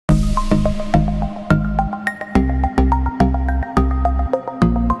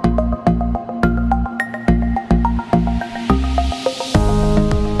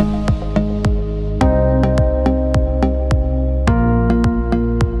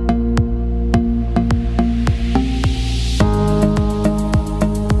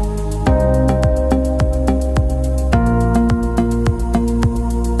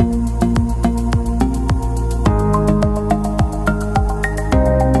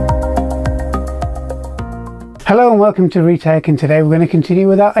Hello and welcome to Retech, and today we're going to continue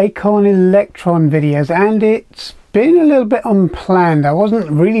with our Acorn Electron videos, and it's been a little bit unplanned. I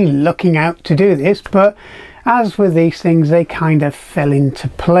wasn't really looking out to do this, but as with these things, they kind of fell into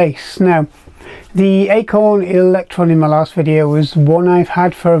place. Now, the Acorn Electron in my last video was one I've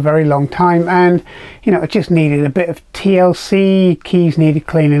had for a very long time, and you know, it just needed a bit of TLC, keys needed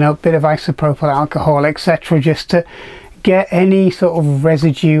cleaning up, bit of isopropyl alcohol, etc., just to get any sort of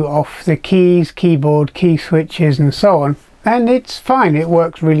residue off the keys, keyboard, key switches and so on. And it's fine, it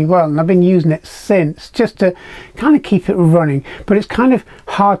works really well, and I've been using it since just to kind of keep it running. But it's kind of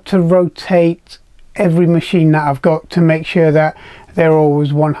hard to rotate every machine that I've got to make sure that they're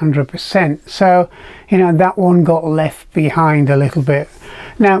always 100%. So you know, that one got left behind a little bit.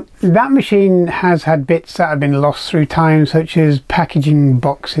 Now, that machine has had bits that have been lost through time, such as packaging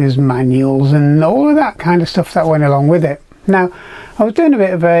boxes, manuals and all of that kind of stuff that went along with it. Now, I was doing a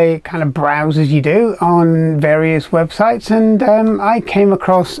bit of a kind of browse as you do on various websites, and I came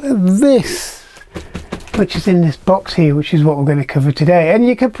across this, which is in this box here, which is what we're going to cover today. And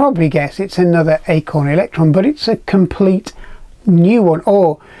you could probably guess it's another Acorn Electron, but it's a complete new one,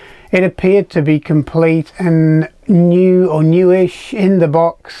 or it appeared to be complete and new or newish in the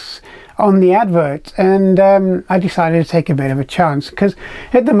box on the advert. And I decided to take a bit of a chance, because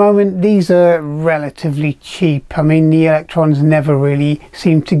at the moment these are relatively cheap. I mean, the Electrons never really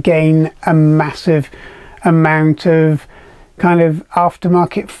seem to gain a massive amount of kind of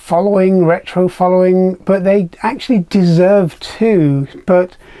aftermarket following, retro following, but they actually deserve to.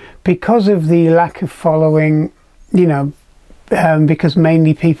 But because of the lack of following, you know, because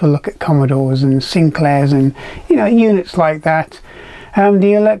mainly people look at Commodores and Sinclairs and, you know, units like that,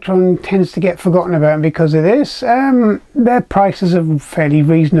 the Electron tends to get forgotten about. And because of this, their prices are fairly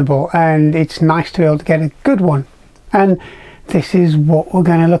reasonable, and it's nice to be able to get a good one. And this is what we're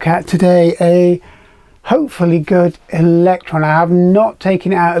going to look at today, a hopefully good Electron. I have not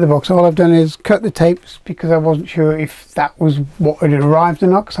taken it out of the box. All I've done is cut the tapes, because I wasn't sure if that was what had arrived or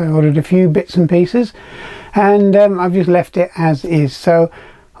not, because I ordered a few bits and pieces, and I've just left it as is. So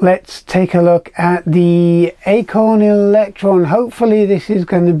let's take a look at the Acorn Electron. Hopefully this is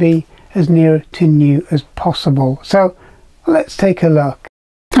going to be as near to new as possible. So let's take a look.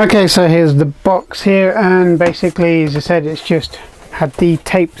 Okay, so here's the box here, and basically, as I said, it's just had the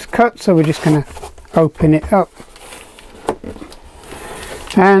tapes cut, so we're just going to open it up,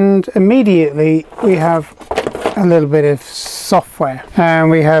 and immediately we have a little bit of software, and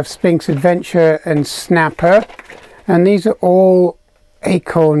we have Spink's Adventure and Snapper, and these are all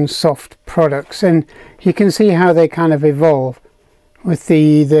Acorn soft products, and you can see how they kind of evolve with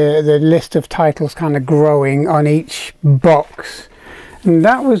the list of titles kind of growing on each box. And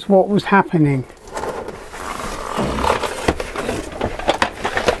that was what was happening.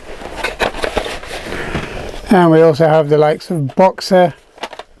 And we also have the likes of Boxer.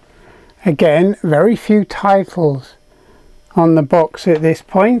 Again, very few titles on the box at this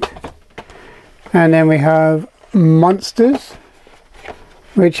point. And then we have Monsters,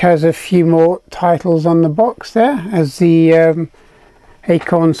 which has a few more titles on the box there, as the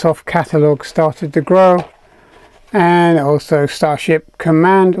Acorn soft catalogue started to grow. And also Starship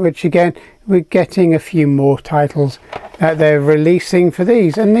Command, which again, we're getting a few more titles that they're releasing for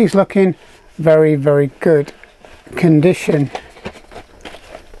these. And these look in very, very good condition.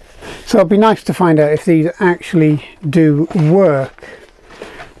 So it'll be nice to find out if these actually do work,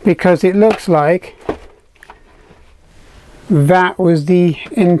 because it looks like that was the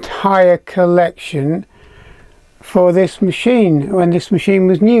entire collection for this machine when this machine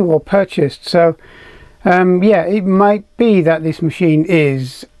was new or purchased. So yeah, it might be that this machine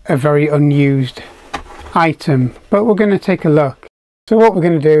is a very unused item, but we're going to take a look. So what we're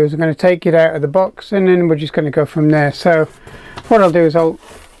going to do is we're going to take it out of the box, and then we're just going to go from there. So what I'll do is I'll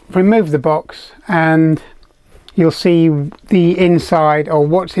remove the box, and you'll see the inside, or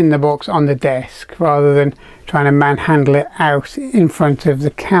what's in the box, on the desk, rather than trying to manhandle it out in front of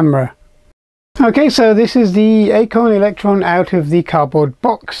the camera. Okay, so this is the Acorn Electron out of the cardboard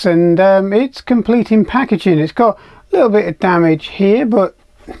box, and it's complete in packaging. It's got a little bit of damage here, but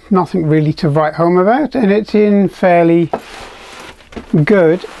nothing really to write home about, and it's in fairly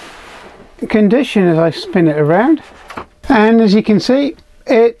good condition as I spin it around. And as you can see,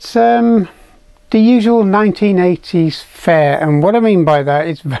 it's the usual 1980s fare, and what I mean by that,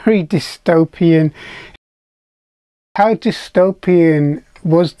 it's very dystopian. How dystopian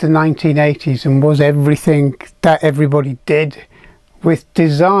was the 1980s, and was everything that everybody did with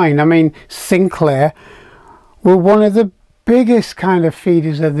design. I mean, Sinclair were one of the biggest kind of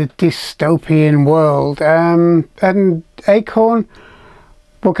feeders of the dystopian world, and Acorn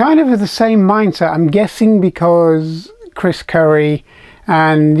Well, kind of the same mindset, I'm guessing, because Chris Curry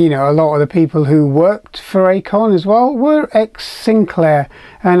and, you know, a lot of the people who worked for Acorn as well were ex-Sinclair,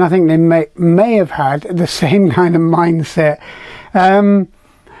 and I think they may have had the same kind of mindset.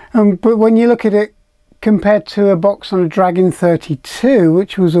 But when you look at it compared to a box on a Dragon 32,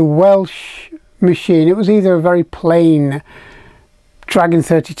 which was a Welsh machine, it was either a very plain Dragon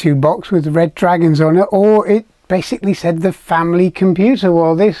 32 box with red dragons on it, or it basically said the family computer.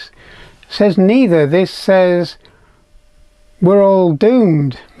 Well, this says neither. This says we're all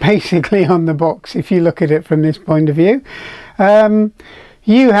doomed, basically, on the box, if you look at it from this point of view.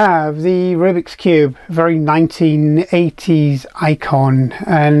 You have the Rubik's Cube, very 1980s icon,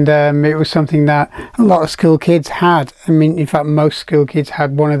 and it was something that a lot of school kids had. I mean, in fact, most school kids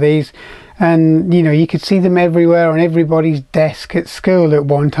had one of these, and, you know, you could see them everywhere on everybody's desk at school at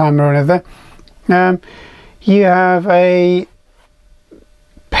one time or another. You have a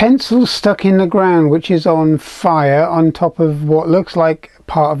pencil stuck in the ground, which is on fire on top of what looks like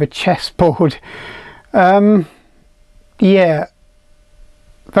part of a chessboard. Yeah,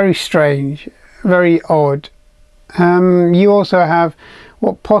 very strange, very odd. You also have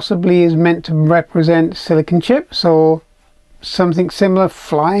what possibly is meant to represent silicon chips or something similar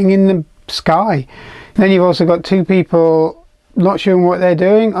flying in the sky. Then you've also got two people not sure what they're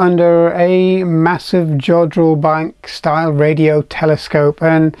doing under a massive Jodrell Bank style radio telescope,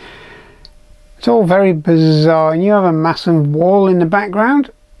 and it's all very bizarre. And you have a massive wall in the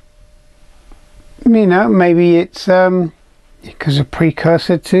background. You know, maybe it's because a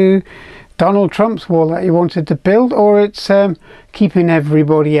precursor to Donald Trump's wall that he wanted to build, or it's keeping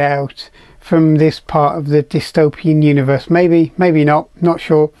everybody out from this part of the dystopian universe. Maybe not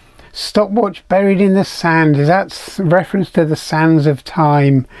sure. Stopwatch buried in the sand, is that reference to the sands of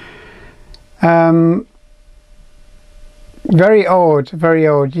time? Very odd, very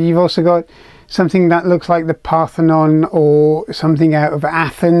odd. You've also got something that looks like the Parthenon, or something out of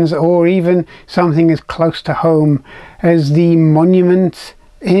Athens, or even something as close to home as the monument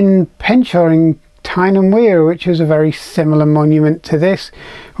in Penshaw in Tyne and Wear, which is a very similar monument to this,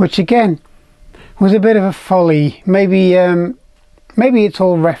 which again was a bit of a folly. Maybe it's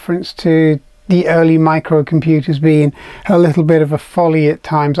all reference to the early microcomputers being a little bit of a folly at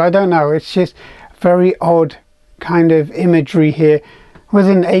times. I don't know. It's just very odd kind of imagery here with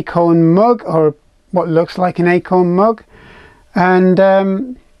an Acorn mug, or what looks like an Acorn mug, and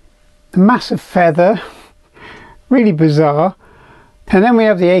a massive feather. Really bizarre. And then we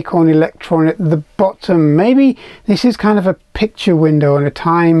have the Acorn Electron at the bottom. Maybe this is kind of a picture window on a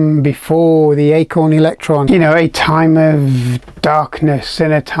time before the Acorn Electron. You know, a time of darkness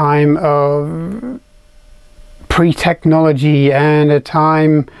and a time of pre-technology and a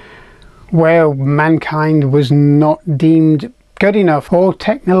time where mankind was not deemed good enough or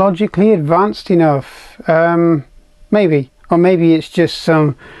technologically advanced enough. Maybe. Or maybe it's just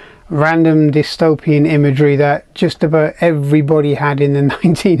some random dystopian imagery that just about everybody had in the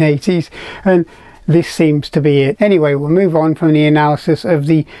 1980s, and this seems to be it. Anyway, we'll move on from the analysis of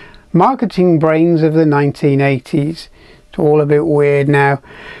the marketing brains of the 1980s. It's all a bit weird now.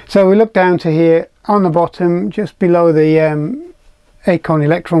 So we look down to here on the bottom, just below the Acorn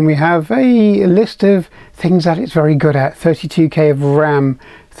Electron, we have a list of things that it's very good at. 32K of RAM,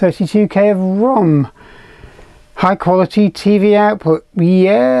 32K of ROM, high quality TV output.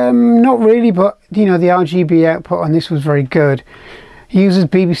 Yeah, not really, but you know, the RGB output on this was very good. Uses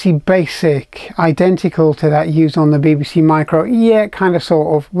BBC Basic, identical to that used on the BBC Micro. Yeah, kind of,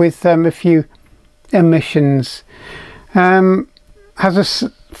 sort of, with a few omissions. Has a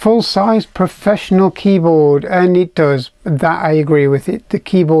full-size professional keyboard, and it does. That I agree with it. The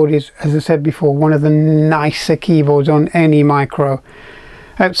keyboard is, as I said before, one of the nicer keyboards on any Micro.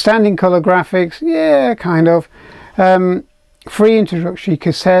 Outstanding colour graphics, yeah, kind of. Free introductory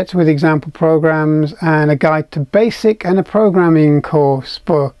cassettes with example programs and a guide to basic and a programming course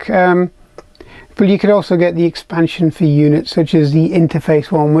book. But you could also get the expansion for units, such as the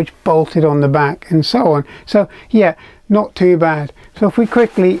interface one, which bolted on the back, and so on. So yeah, not too bad. So if we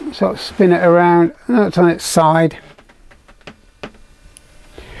quickly sort of spin it around, it's on its side,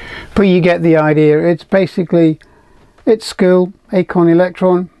 but you get the idea. It's basically, it's school, Acorn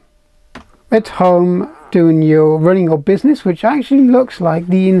Electron, it's home, running your business, which actually looks like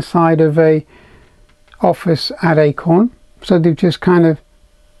the inside of a office at Acorn. So they've just kind of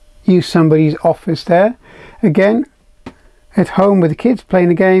used somebody's office there. Again, at home with the kids playing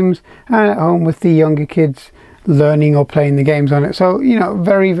the games, and at home with the younger kids learning or playing the games on it. So, you know,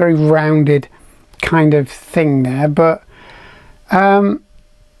 very, very rounded kind of thing there. But yeah,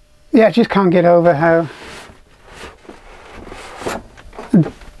 I just can't get over how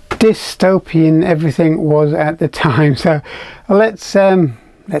dystopian everything was at the time. So let's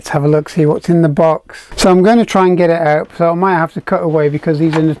have a look, see what's in the box. So I'm going to try and get it out, so I might have to cut away because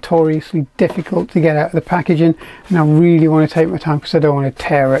these are notoriously difficult to get out of the packaging, and I really want to take my time because I don't want to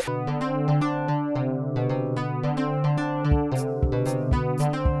tear it.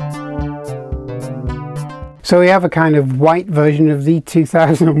 So we have a kind of white version of the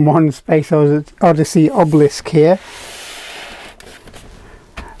 2001 Space Odyssey obelisk here.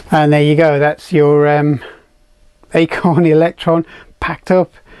 And there you go, that's your Acorn Electron packed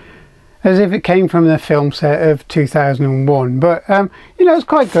up as if it came from the film set of 2001. But you know, it's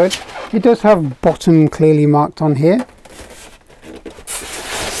quite good. It does have bottom clearly marked on here.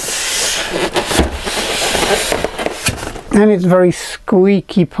 And it's very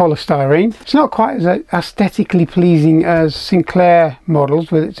squeaky polystyrene. It's not quite as aesthetically pleasing as Sinclair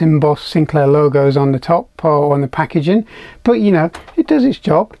models with its embossed Sinclair logos on the top or on the packaging, but you know, it does its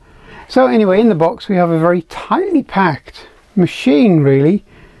job. So anyway, in the box we have a very tightly packed machine, really.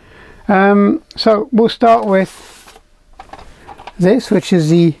 So we'll start with this, which is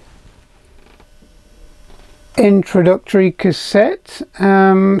the introductory cassette.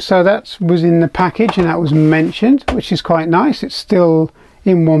 So that was in the package and that was mentioned, which is quite nice. It's still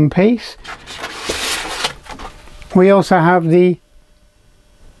in one piece. We also have the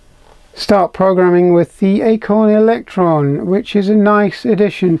start programming with the Acorn Electron, which is a nice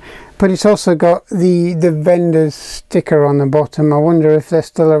addition, but it's also got the vendor's sticker on the bottom. I wonder if they're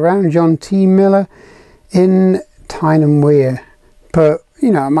still around. John T. Miller in Tyne Wear. But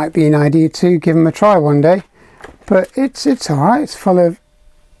you know, it might be an idea to give them a try one day. But it's alright. It's full of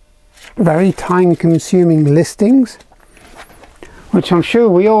very time consuming listings, which I'm sure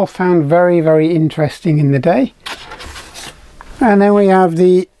we all found very, very interesting in the day. And then we have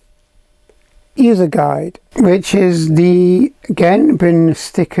the user guide, which is again been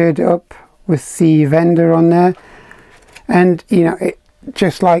stickered up with the vendor on there. And you know, it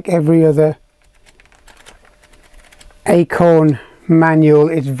just like every other Acorn manual,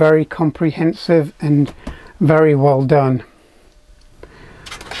 it's very comprehensive and very well done.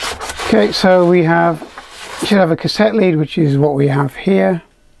 Okay, so we should have a cassette lead, which is what we have here,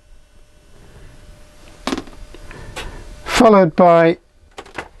 followed by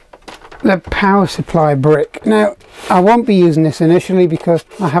the power supply brick. Now I won't be using this initially because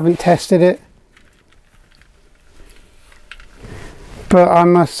I haven't tested it, but I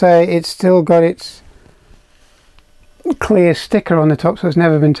must say it's still got its clear sticker on the top, so it's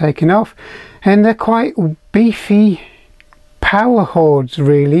never been taken off. And they're quite beefy power hordes,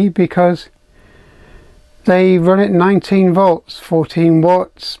 really, because they run at 19 volts, 14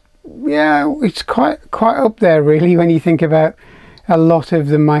 watts. Yeah, it's quite up there, really, when you think about a lot of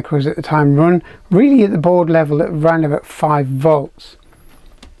the micros at the time run really at the board level at around about 5 volts.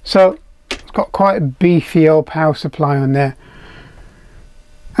 So it's got quite a beefy old power supply on there.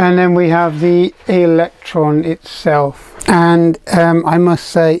 And then we have the Electron itself, and I must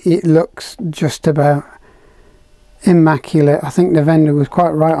say it looks just about immaculate. I think the vendor was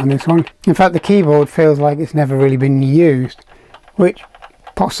quite right on this one. In fact, the keyboard feels like it's never really been used, which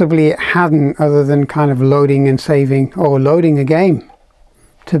possibly it hadn't, other than kind of loading and saving, or loading a game,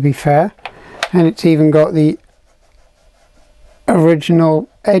 to be fair. And it's even got the original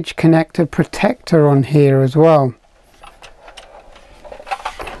edge connector protector on here as well.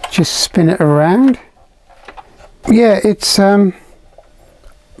 Just spin it around. Yeah, it's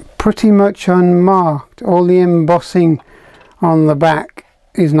pretty much unmarked. All the embossing on the back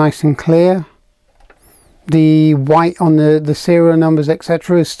is nice and clear. The white on the serial numbers,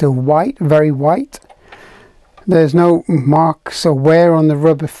 etc., is still white, very white. There's no marks or wear on the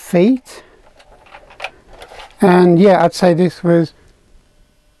rubber feet. And yeah, I'd say this was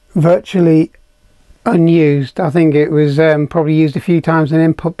virtually unused. I think it was probably used a few times and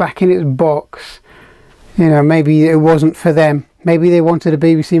then put back in its box. You know, maybe it wasn't for them. Maybe they wanted a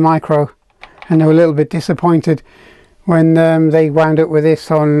BBC Micro and they were a little bit disappointed when they wound up with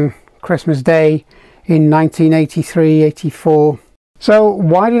this on Christmas Day in 1983-84. So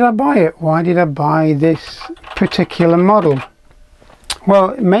why did I buy it? Why did I buy this particular model?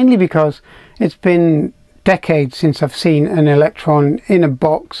 Well, mainly because it's been decades since I've seen an Electron in a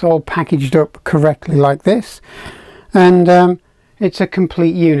box all packaged up correctly like this, and it's a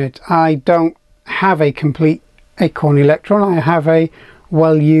complete unit. I don't have a complete Acorn Electron. I have a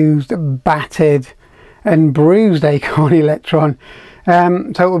well used, battered and bruised Acorn Electron,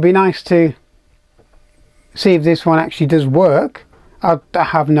 so it would be nice to see if this one actually does work. I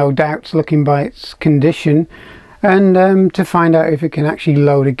have no doubts looking by its condition, and to find out if it can actually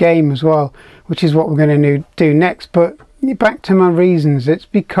load a game as well, which is what we're going to do next. But back to my reasons, it's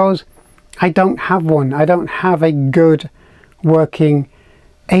because I don't have one. I don't have a good working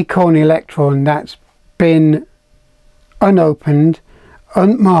Acorn Electron that's been unopened,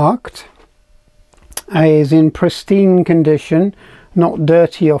 unmarked, is in pristine condition, not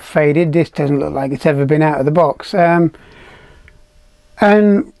dirty or faded. This doesn't look like it's ever been out of the box, and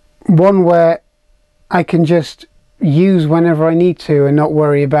one where I can just use whenever I need to and not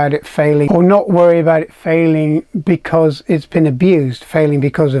worry about it failing, or not worry about it failing because it's been abused. Failing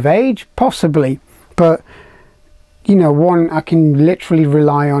because of age, possibly, but you know, one I can literally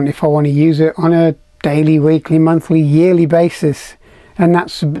rely on if I want to use it on a daily, weekly, monthly, yearly basis. And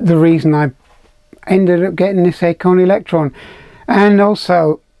that's the reason I ended up getting this Acorn Electron. And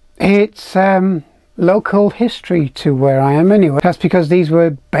also it's local history to where I am anyway. That's because these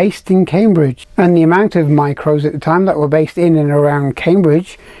were based in Cambridge, and the amount of micros at the time that were based in and around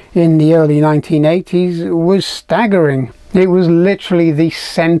Cambridge in the early 1980s was staggering. It was literally the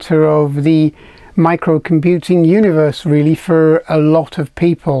center of the microcomputing universe, really, for a lot of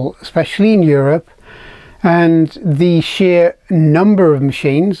people, especially in Europe. And the sheer number of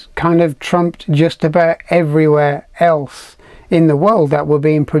machines kind of trumped just about everywhere else in the world that were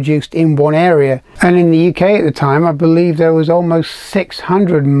being produced in one area. And in the UK at the time, I believe there was almost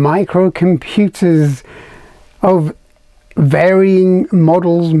 600 microcomputers of varying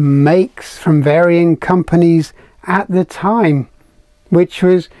models, makes, from varying companies at the time, which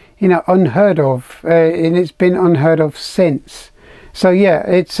was, you know, unheard of, and it's been unheard of since. So yeah,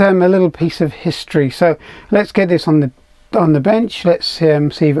 it's a little piece of history. So let's get this on the bench. Let's see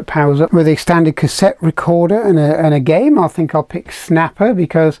if it powers up with a standard cassette recorder and a game. I think I'll pick Snapper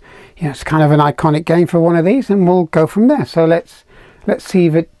because, you know, it's kind of an iconic game for one of these, and we'll go from there. So let's see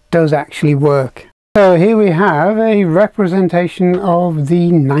if it does actually work. So here we have a representation of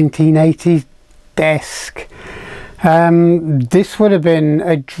the 1980s desk. This would have been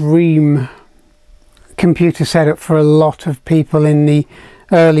a dream computer setup for a lot of people in the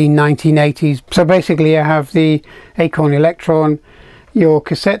early 1980s. So basically I have the Acorn Electron, your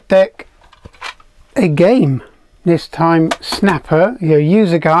cassette deck, a game, this time Snapper, your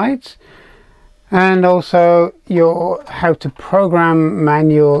user guides, and also your how to program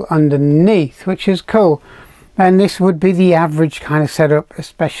manual underneath, which is cool. And this would be the average kind of setup,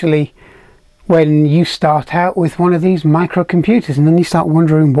 especially when you start out with one of these microcomputers and then you start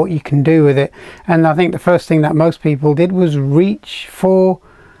wondering what you can do with it. And I think the first thing that most people did was reach for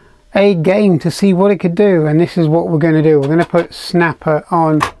a game to see what it could do, and this is what we're going to do. We're going to put Snapper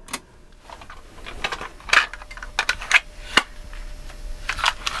on.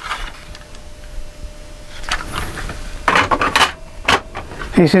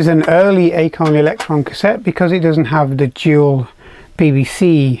 This is an early Acorn Electron cassette because it doesn't have the dual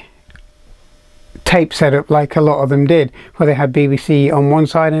BBC tape setup like a lot of them did, where they had BBC on one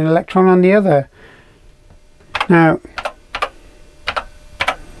side and Electron on the other. Now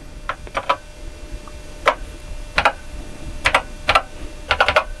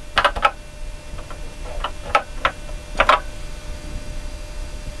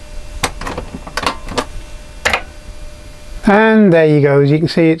and there you go. As you can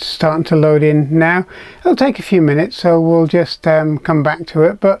see, it's starting to load in now. It'll take a few minutes, so we'll just come back to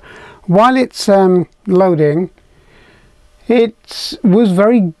it. But while it's loading, it was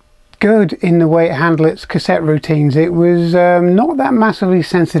very good in the way it handled its cassette routines. It was not that massively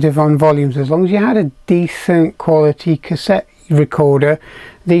sensitive on volumes. As long as you had a decent quality cassette recorder,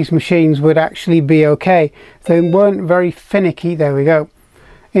 these machines would actually be okay. They weren't very finicky, there we go,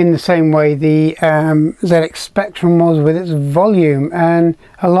 in the same way the ZX Spectrum was with its volume, and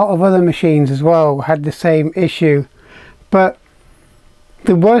a lot of other machines as well had the same issue. But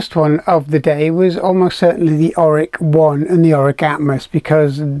the worst one of the day was almost certainly the Auric 1 and the Auric Atmos,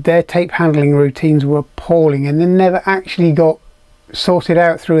 because their tape handling routines were appalling and they never actually got sorted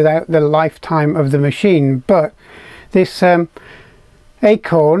out throughout the lifetime of the machine. But this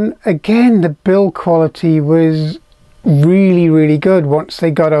Acorn, again, the build quality was really good once they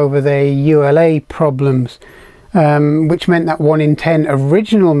got over their ULA problems, which meant that 1 in 10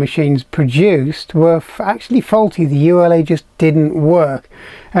 original machines produced were actually faulty. The ULA just didn't work,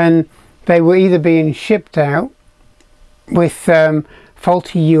 and they were either being shipped out with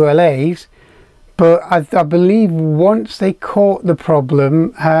faulty ULAs, but I believe once they caught the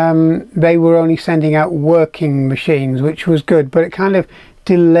problem, they were only sending out working machines, which was good, but it kind of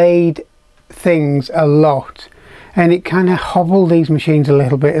delayed things a lot, and it kind of hobbled these machines a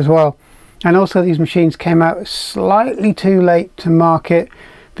little bit as well. And also these machines came out slightly too late to market,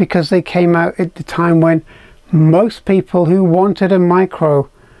 because they came out at the time when most people who wanted a micro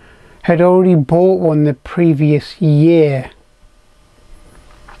had already bought one the previous year,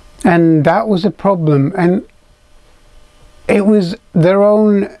 and that was a problem. And it was their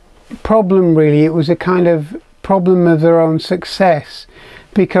own problem, really. It was a kind of problem of their own success,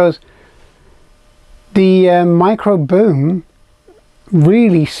 because the micro boom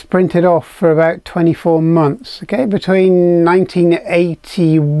really sprinted off for about 24 months, okay, between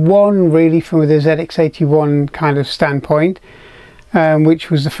 1981, really, from the ZX81 kind of standpoint, which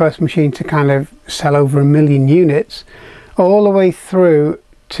was the first machine to kind of sell over 1 million units, all the way through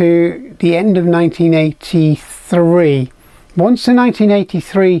to the end of 1983. Once the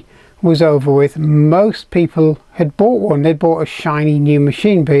 1983 was over with, most people had bought one. They'd bought a shiny new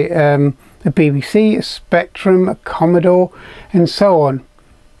machine, a BBC, a Spectrum, a Commodore, and so on.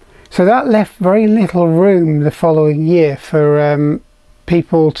 So that left very little room the following year for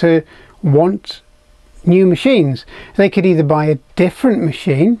people to want new machines. They could either buy a different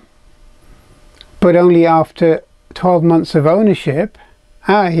machine, but only after 12 months of ownership.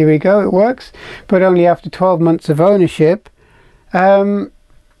 Here we go, it works. But only after 12 months of ownership.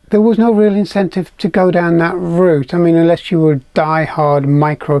 There was no real incentive to go down that route. I mean, unless you were a die-hard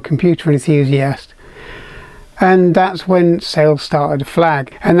microcomputer enthusiast. And that's when sales started to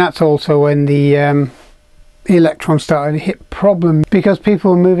flag. And that's also when the Electron started to hit problems, because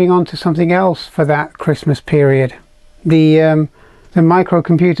people were moving on to something else for that Christmas period. The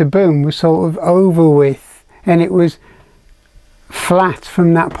microcomputer boom was sort of over with, and it was flat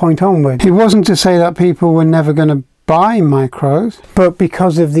from that point onward. It wasn't to say that people were never going to buy micros, but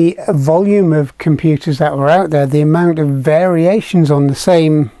because of the volume of computers that were out there, the amount of variations on the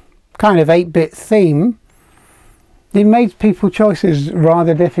same kind of 8-bit theme, it made people's choices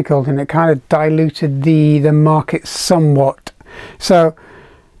rather difficult, and it kind of diluted the market somewhat. So,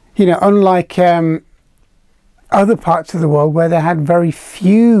 you know, unlike other parts of the world where they had very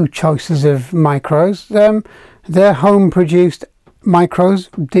few choices of micros, their home produced micros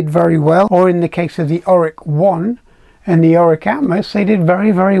did very well. Or in the case of the Auric 1 and the Auric Atmos, they did very,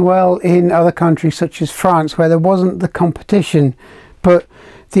 very well in other countries such as France, where there wasn't the competition. But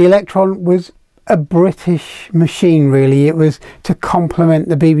the Electron was a British machine, really. It was to complement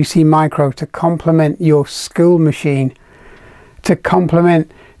the BBC Micro, to complement your school machine, to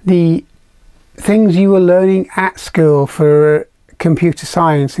complement the things you were learning at school for computer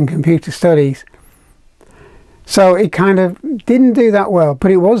science and computer studies. So it kind of didn't do that well,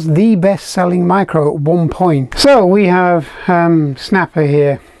 but it was the best-selling micro at one point. So we have Snapper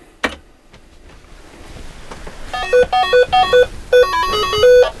here.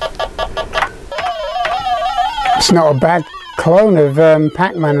 It's not a bad clone of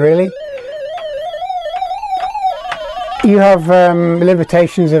Pac-Man, really. You have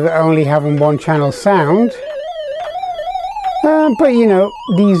limitations of only having one channel sound. But you know,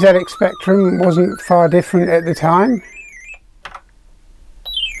 the ZX Spectrum wasn't far different at the time,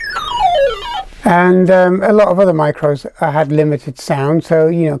 and a lot of other micros had limited sound, so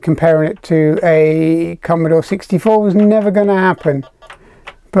you know, comparing it to a Commodore 64 was never going to happen.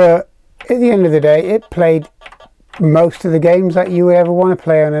 But at the end of the day, it played most of the games that you would ever want to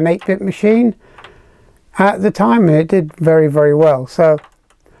play on an 8-bit machine at the time, and it did very, very well. So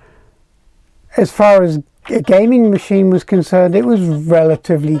as far as a gaming machine was concerned, it was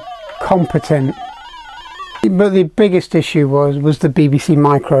relatively competent. But the biggest issue was the BBC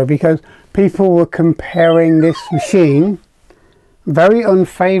Micro, because people were comparing this machine very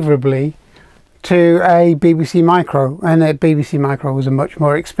unfavorably to a BBC Micro, and a BBC Micro was a much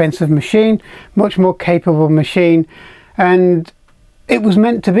more expensive machine, much more capable machine, and it was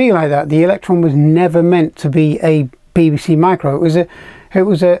meant to be like that. The Electron was never meant to be a BBC Micro. It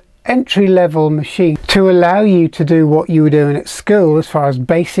was a entry-level machine to allow you to do what you were doing at school as far as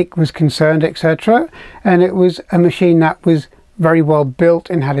basic was concerned, etc. And it was a machine that was very well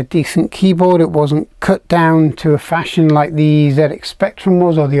built and had a decent keyboard. It wasn't cut down to a fashion like the ZX Spectrum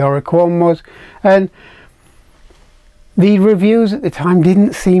was, or the Auric 1 was, and the reviews at the time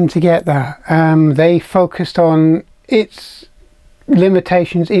didn't seem to get that. They focused on its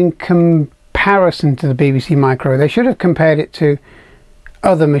limitations in comparison to the BBC Micro. They should have compared it to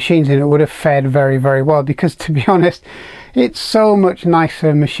other machines, and it would have fared very, very well, because to be honest, it's so much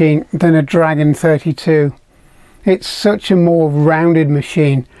nicer machine than a Dragon 32. It's such a more rounded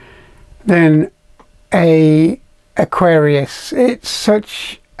machine than a Aquarius. It's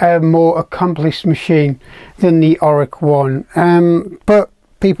such a more accomplished machine than the Auric 1. But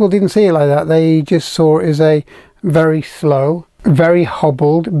people didn't see it like that. They just saw it as a very slow, very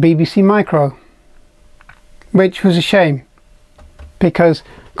hobbled BBC Micro, which was a shame, because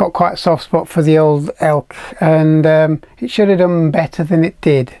got quite a soft spot for the old Elk, and it should have done better than it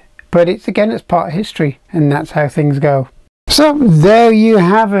did. but it's again, it's part of history, and that's how things go. So there you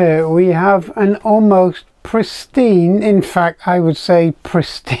have it. We have an almost pristine, in fact I would say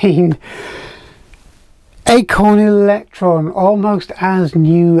pristine, Acorn Electron, almost as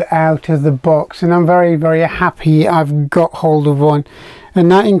new out of the box, and I'm very, very happy I've got hold of one. And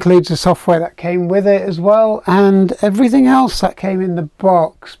that includes the software that came with it as well, and everything else that came in the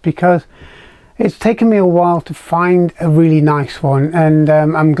box, because it's taken me a while to find a really nice one, and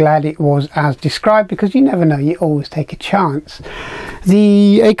I'm glad it was as described, because you never know, you always take a chance.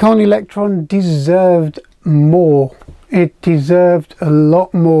 The Acorn Electron deserved more. It deserved a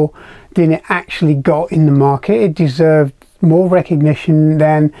lot more than it actually got in the market. It deserved more recognition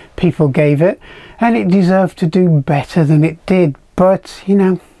than people gave it, and it deserved to do better than it did. But you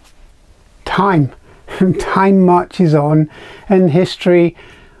know, time marches on, and history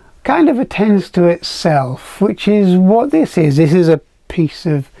kind of attends to itself, which is what this is. This is a piece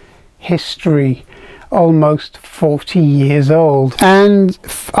of history, almost 40 years old, and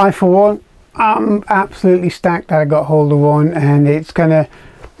I, for one, I'm absolutely stacked that I got hold of one, and it's gonna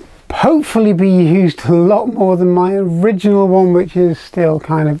hopefully be used a lot more than my original one, which is still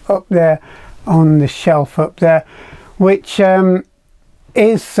kind of up there on the shelf up there, which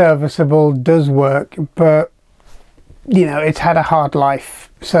is serviceable, does work, but you know, it's had a hard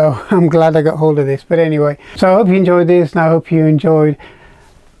life, so I'm glad I got hold of this. But anyway, so I hope you enjoyed this, and I hope you enjoyed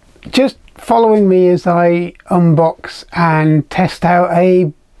just following me as I unbox and test out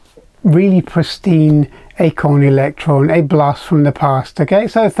a really pristine Acorn Electron, a blast from the past. Okay,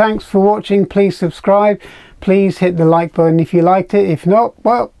 so thanks for watching. Please subscribe, please hit the like button if you liked it. If not,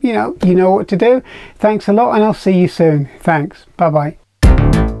 well, you know what to do. Thanks a lot, and I'll see you soon. Thanks, bye bye.